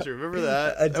shows. Remember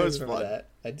that? That was fun.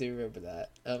 I do remember that.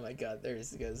 Oh my god,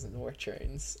 there's more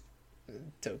trains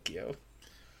in Tokyo.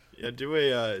 Yeah, do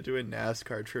a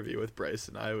NASCAR trivia with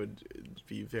Bryson. I would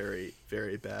be very,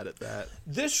 very bad at that.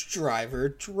 This driver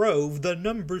drove the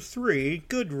number 3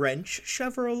 Goodwrench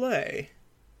Chevrolet.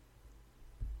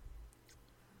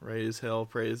 Raise hell,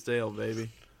 praise Dale,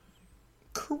 baby.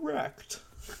 Correct.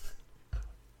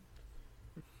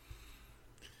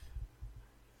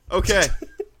 Okay.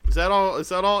 Is that all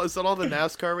the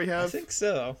NASCAR we have? I think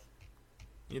so.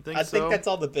 You think so? I think that's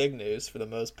all the big news for the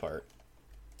most part.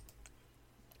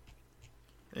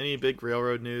 Any big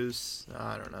railroad news?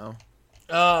 I don't know.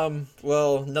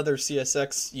 Well, another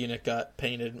CSX unit got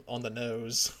painted on the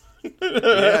nose.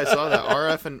 Yeah, I saw that.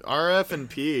 RF and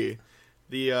P.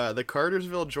 The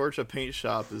Cartersville, Georgia paint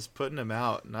shop is putting them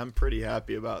out, and I'm pretty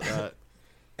happy about that.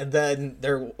 And then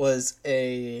there was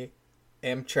a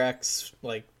Amtrak's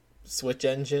switch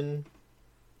engine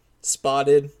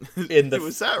spotted in the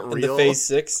was that real? In the Phase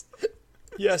 6.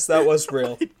 Yes, that was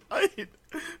real.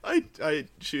 I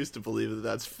choose to believe that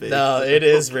that's fake. No, it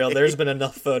is real. There's been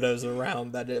enough photos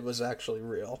around that it was actually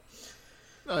real.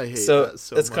 I hate that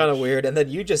so much. It's kind of weird. And then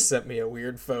you just sent me a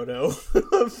weird photo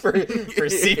for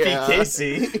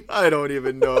CPKC. I don't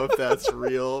even know if that's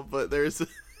real, but there's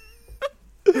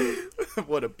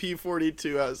what, a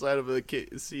P42 outside of a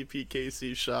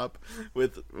CPKC shop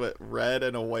with red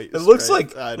and a white stripe. It looks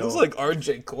like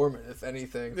RJ Corman, if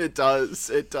anything. It does.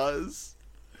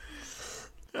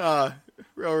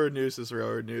 Railroad news is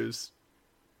railroad news.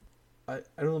 I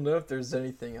don't know if there's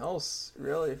anything else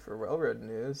really for railroad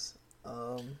news.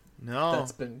 No,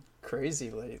 that's been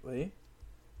crazy lately.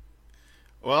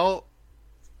 Well,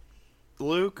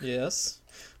 Luke. Yes,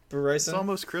 Bryson. It's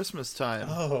almost Christmas time.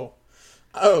 Oh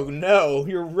no,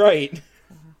 you're right.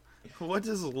 What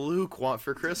does Luke want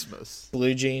for Christmas?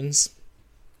 Blue jeans.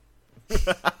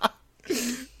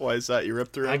 Why is that? You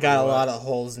ripped through? I got a lot of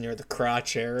holes near the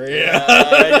crotch area. Yeah,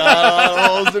 I got a lot of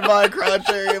holes in my crotch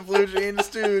area. Blue jeans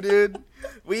too, dude.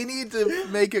 We need to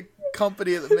make a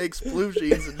company that makes blue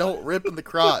jeans that don't rip in the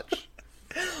crotch.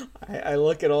 I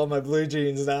look at all my blue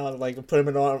jeans now and put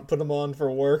them on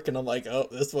for work, and I'm like, oh,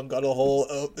 this one got a hole.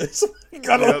 Oh, this one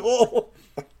got a hole.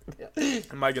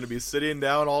 Am I going to be sitting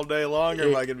down all day long, or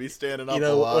am I going to be standing up a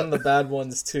lot? One of the bad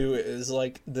ones too is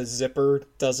the zipper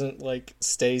doesn't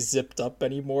stay zipped up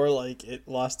anymore. It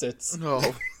lost its.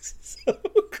 Oh.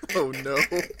 Oh no.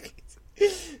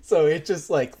 So it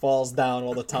just falls down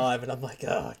all the time, and I'm like,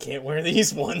 oh, I can't wear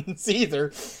these ones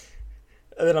either.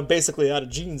 And then I'm basically out of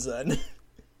jeans then.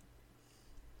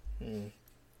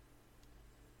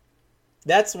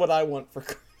 That's what I want for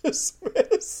Christmas.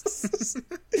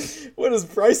 What does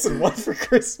Bryson want for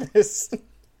Christmas?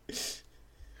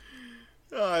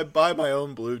 I buy my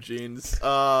own blue jeans.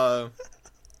 I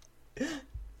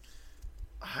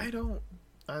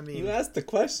mean, you asked the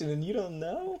question and you don't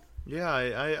know? Yeah,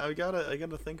 I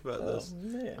gotta think about this.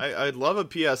 Man. I'd love a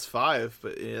PS5,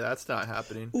 but yeah, that's not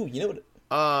happening. Ooh, you know what?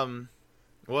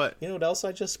 What? You know what else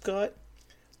I just got?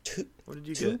 What did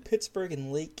you Two get? Pittsburgh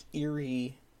and Lake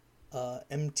Erie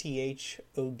MTH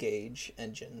O-gauge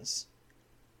engines.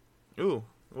 Ooh,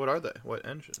 what are they? What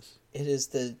engines? It is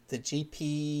the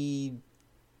GP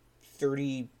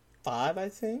 35, I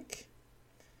think,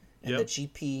 and the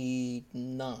GP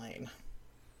 9,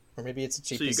 or maybe it's a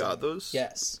GP. So you 7. got those?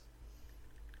 Yes.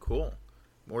 Cool.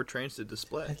 More trains to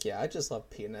display. Heck yeah, I just love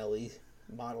P&L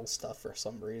model stuff for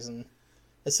some reason.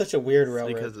 It's such a weird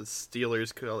railroad. Because it's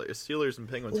Steelers and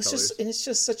Penguins colors. It's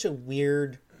just such a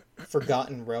weird,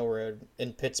 forgotten railroad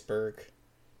in Pittsburgh,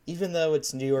 even though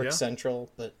it's New York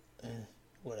Central. But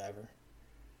whatever.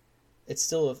 It's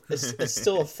still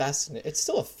a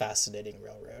fascinating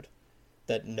railroad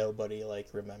that nobody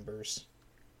remembers.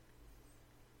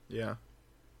 Yeah.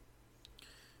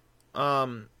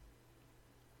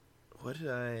 What did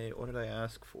I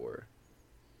ask for?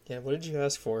 Yeah, what did you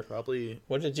ask for? Probably.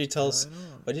 What did you tell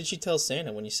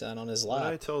Santa when you sat on his lap?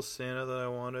 What did I tell Santa that I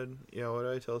wanted? Yeah, what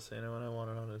did I tell Santa when I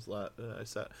wanted on his lap? When I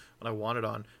sat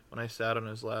on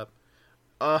his lap.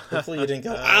 Hopefully you didn't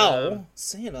go, ow,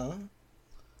 Santa.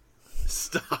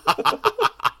 Stop.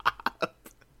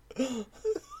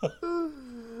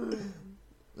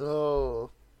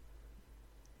 Oh.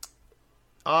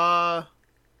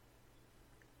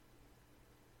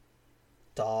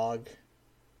 Dog.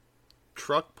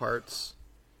 Truck parts.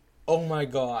 Oh my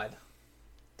god.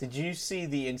 Did you see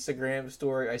the Instagram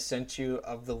story I sent you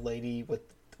of the lady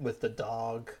with the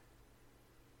dog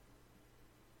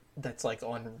that's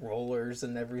on rollers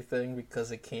and everything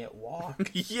because it can't walk?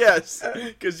 Yes,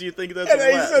 because you think that's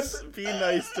Wes. Be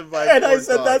nice to my and poor I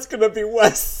said, dog. that's going to be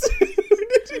Wes.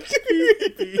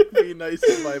 be nice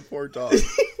to my poor dog.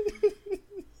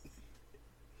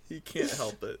 He can't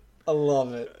help it. I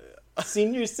love it.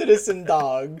 Senior citizen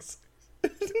dogs.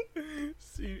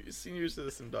 Senior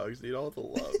citizen dogs need all the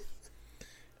love.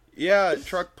 Yeah,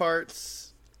 truck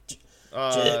parts.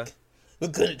 Jack,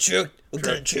 what kind of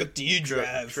truck do you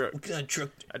drive? Truck. What kind of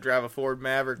truck? I drive a Ford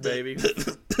Maverick, baby. That's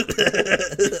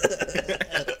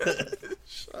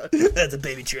a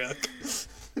baby truck.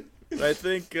 I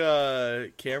think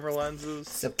camera lenses.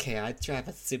 It's okay, I drive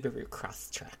a Subaru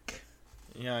Crosstrek.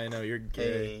 Yeah, I know, you're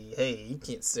gay. Hey, you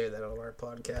can't say that on our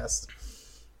podcast.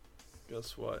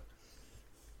 Guess what?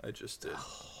 I just did.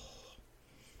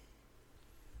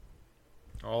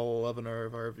 All 11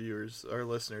 of our viewers, our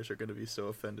listeners, are going to be so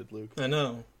offended, Luke. I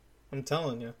know. I'm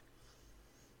telling you.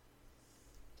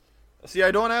 See,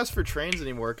 I don't ask for trains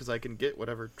anymore because I can get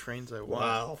whatever trains I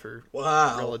want for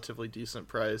a relatively decent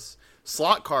price.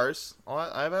 Slot cars.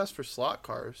 I've asked for slot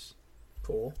cars.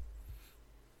 Cool.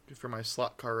 For my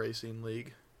slot car racing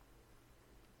league.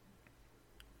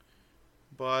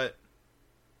 But,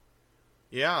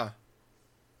 yeah.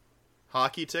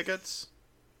 Hockey tickets.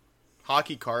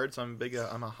 Hockey cards. I'm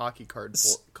a hockey card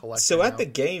collector. So at the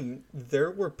game, there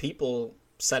were people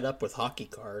set up with hockey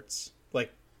cards.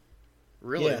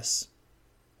 Really? Yes.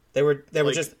 They were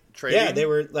just trading? Yeah, they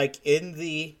were in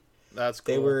the. That's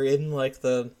cool. They were in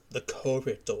the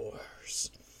corridors.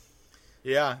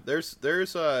 Yeah, there's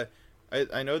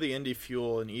I know the Indy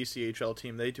Fuel and ECHL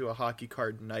team, they do a hockey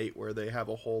card night where they have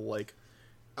a whole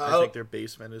I think their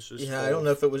basement is just I don't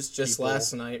know if it was just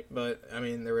last night, but I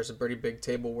mean there was a pretty big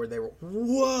table where they were,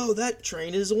 whoa, that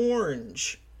train is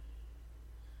orange.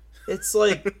 It's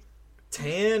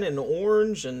tan and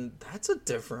orange, and that's a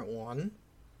different one.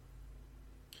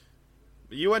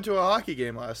 You went to a hockey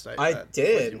game last night. I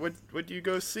did. What did you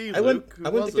go see, Luke? I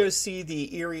went to go see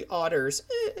the Erie Otters.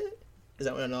 Is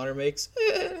that what an otter makes?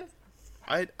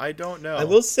 I don't know. I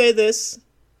will say this.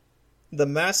 The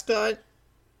mascot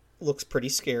looks pretty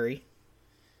scary.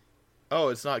 Oh,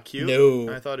 it's not cute?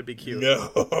 No. I thought it'd be cute.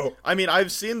 No. I mean,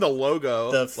 I've seen the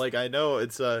logo. I know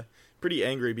it's a pretty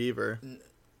angry beaver.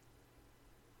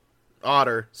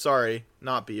 Otter. Sorry,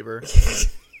 not beaver.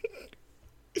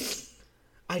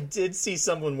 I did see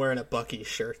someone wearing a Bucky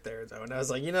shirt there, though, and I was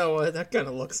like, you know what? That kind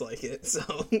of looks like it,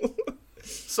 so...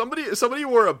 Somebody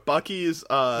wore a Bucky's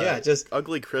just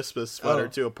ugly Christmas sweater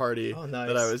to a party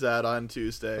that I was at on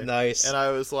Tuesday. Nice. And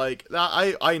I was like,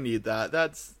 I need that.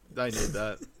 I need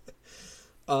that.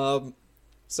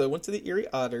 So I went to the Erie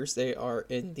Otters. They are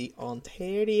in the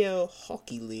Ontario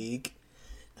Hockey League.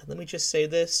 And let me just say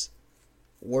this.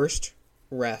 Worst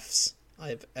refs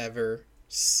I've ever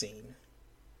seen.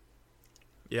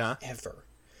 Yeah? Ever.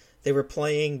 They were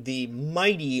playing the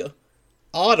mighty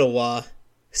Ottawa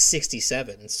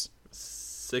 67s.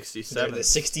 67. They're the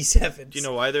 67s. Do you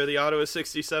know why they're the Ottawa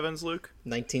 67s, Luke?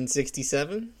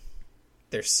 1967?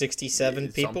 There's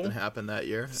 67 people. Something happened that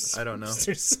year. I don't know.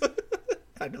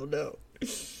 I don't know.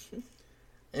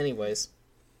 Anyways,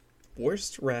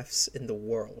 worst refs in the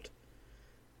world.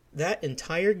 That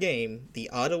entire game, the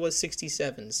Ottawa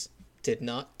 67s did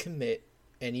not commit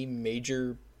any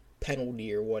major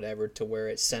penalty or whatever to where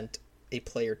it sent a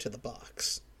player to the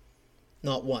box.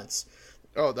 Not once.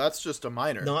 Oh, that's just a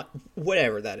minor. Not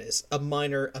whatever that is. A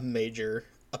minor, a major,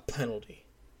 a penalty.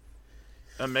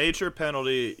 A major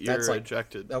penalty, you're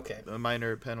ejected. Okay. A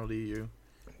minor penalty, you...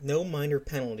 No minor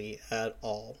penalty at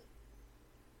all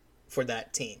for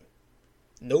that team.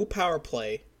 No power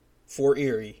play for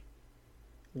Erie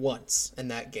once in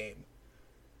that game.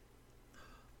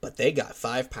 But they got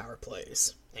 5 power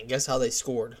plays. And guess how they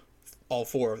scored all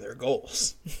 4 of their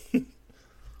goals?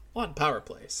 On power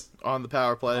plays. On the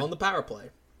power play. On the power play.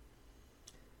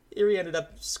 Erie ended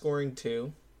up scoring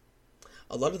 2.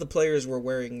 A lot of the players were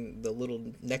wearing the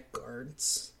little neck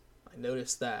guards. I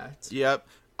noticed that. Yep.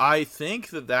 I think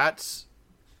that's...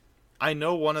 I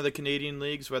know one of the Canadian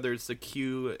leagues, whether it's the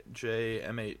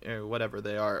QJMA or whatever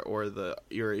they are, or the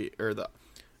Erie or the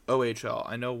OHL.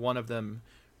 I know one of them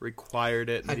required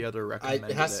it, and the other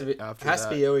recommended it. Has to be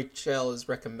OHL is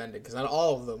recommended because not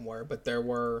all of them were, but there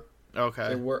were. Okay.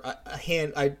 There were a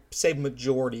hand. I'd say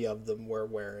majority of them were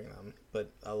wearing them, but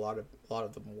a lot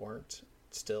of them weren't.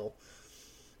 Still,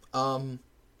 it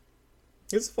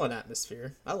was a fun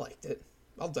atmosphere. I liked it.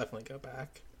 I'll definitely go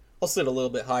back. I'll sit a little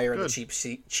bit higher in the cheap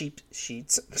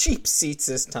seats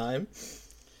this time.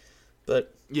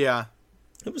 But yeah,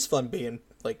 it was fun being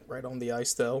like right on the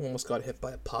ice though. Almost got hit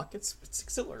by a puck. It's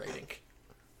exhilarating.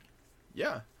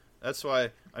 Yeah, that's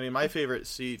why. I mean, my favorite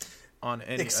seat on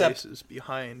any ice is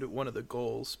behind one of the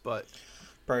goals. But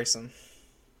Bryson,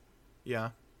 yeah,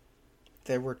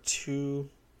 there were 2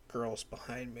 girls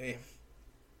behind me.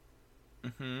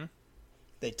 Mm-hmm.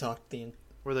 They talked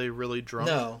Were they really drunk?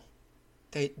 No.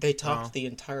 They talked the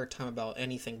entire time about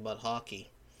anything but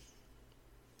hockey.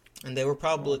 And they were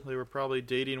probably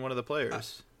dating one of the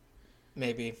players.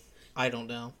 Maybe. I don't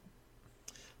know.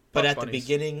 But at the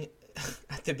beginning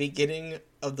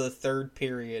of the 3rd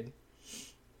period,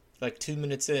 like 2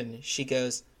 minutes in, she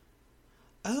goes,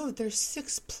 "Oh, there's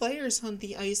 6 players on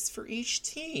the ice for each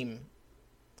team.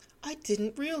 I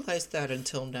didn't realize that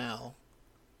until now."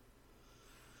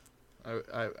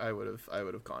 I would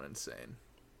have gone insane.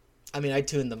 I mean, I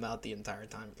tuned them out the entire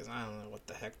time because I don't know what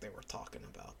the heck they were talking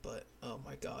about. But, oh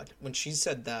my god. When she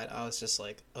said that, I was just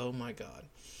like, oh my god.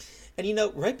 And you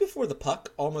know, right before the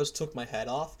puck almost took my head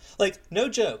off, like, no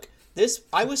joke,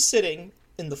 I was sitting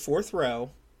in the 4th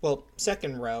row, well,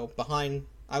 2nd row,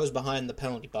 I was behind the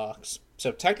penalty box.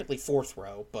 So technically 4th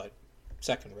row, but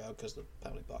 2nd row because the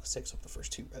penalty box takes up the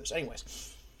first 2 rows.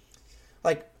 Anyways,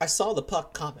 like, I saw the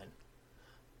puck coming.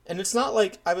 And it's not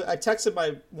like I texted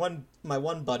my one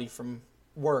buddy from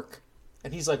work,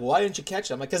 and he's like, "Why didn't you catch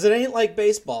it?" I'm like, "Cause it ain't like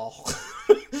baseball.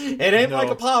 It ain't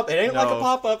like a pop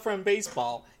up from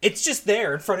baseball. It's just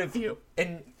there in front of you,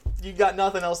 and you got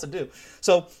nothing else to do."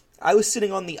 So I was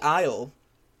sitting on the aisle.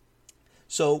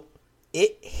 So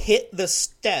it hit the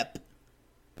step.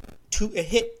 It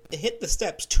hit the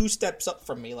steps 2 steps up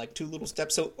from me, like 2 little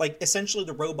steps. So like essentially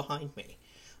the row behind me.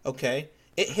 Okay,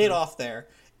 it hit off there.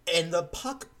 And the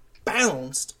puck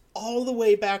bounced all the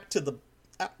way back to the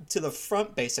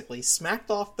front, basically smacked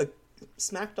off the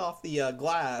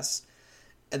glass,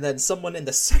 and then someone in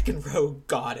the 2nd row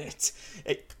got it.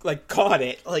 Caught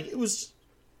it. Like it was.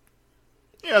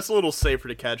 Yeah, it's a little safer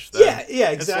to catch that.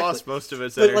 Yeah, exactly. It's lost most of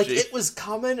its energy. But like it was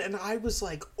coming, and I was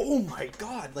like, "Oh my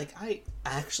god!" Like I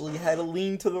actually had to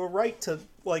lean to the right to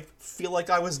like feel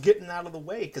like I was getting out of the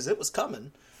way because it was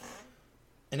coming.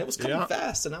 And it was coming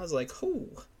fast, and I was like,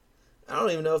 "Ooh." I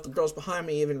don't even know if the girls behind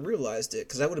me even realized it,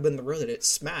 because that would have been the row that it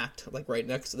smacked, like right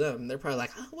next to them. They're probably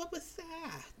like, "Oh, what was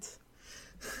that?"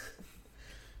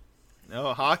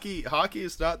 No, hockey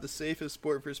is not the safest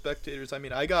sport for spectators. I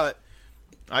mean, I got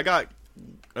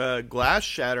glass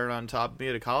shattered on top of me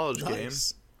at a college game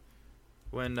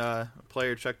when a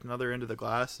player checked another into the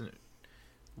glass, and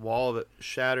wall of it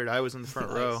shattered. I was in the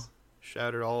front row,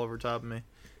 shattered all over top of me.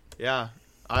 Yeah,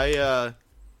 I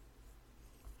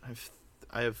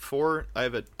have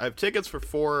tickets for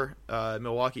 4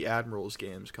 Milwaukee Admirals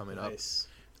games coming up in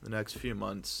the next few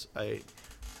months. I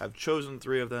have chosen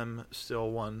 3 of them. Still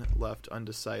 1 left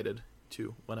undecided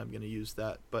to when I'm going to use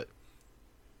that. But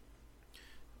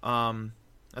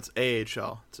that's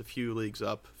AHL. It's a few leagues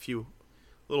up, a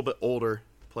little bit older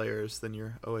players than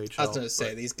your OHL. I was going to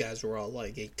say these guys were all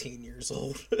like 18 years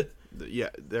old. Yeah,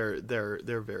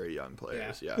 they're very young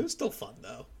players. Yeah, it was still fun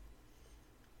though.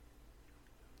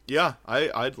 Yeah,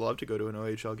 I'd love to go to an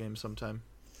OHL game sometime.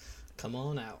 Come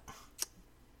on out.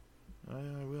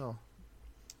 I will.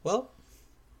 Well,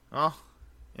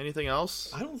 anything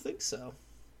else? I don't think so.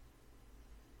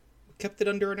 We kept it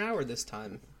under an hour this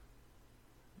time.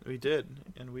 We did,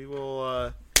 and we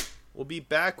will. We'll be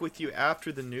back with you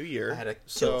after the new year. I had a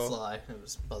kill fly. It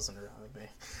was buzzing around me.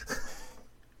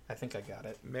 I think I got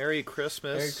it. Merry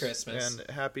Christmas. Merry Christmas. And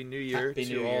Happy New Year Happy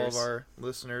to New all Year's. of our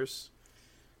listeners.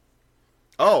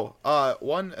 Oh,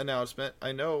 one announcement.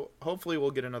 I know hopefully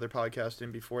we'll get another podcast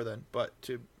in before then, but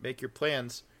to make your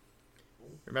plans,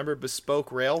 remember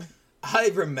Bespoke Rail?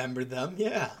 I remember them,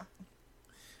 yeah.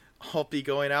 I'll be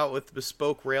going out with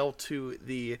Bespoke Rail to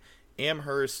the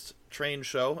Amherst train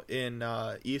show in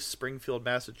East Springfield,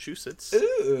 Massachusetts.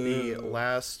 Ooh. The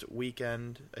last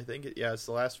weekend, I think, it's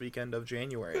the last weekend of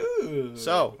January. Ooh.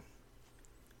 So,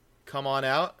 come on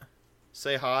out,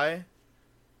 say hi.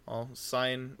 I'll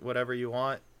sign whatever you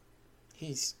want.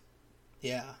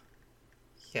 Yeah.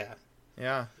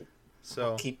 Yeah.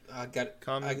 So,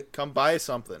 come buy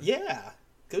something. Yeah.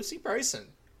 Go see Bryson.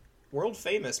 World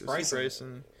famous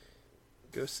Bryson.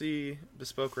 Go see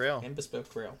Bespoke Rail. And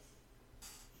Bespoke Rail.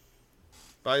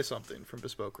 Buy something from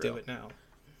Bespoke Rail. Do it now.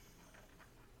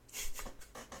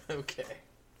 Okay.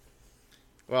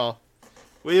 Well,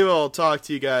 we will talk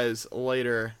to you guys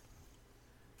later.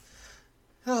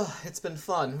 Oh, it's been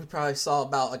fun. We probably saw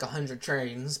about 100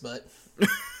 trains, but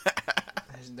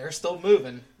they're still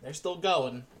moving. They're still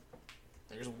going.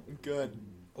 Good.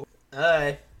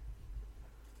 Hey.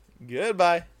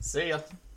 Goodbye. See ya.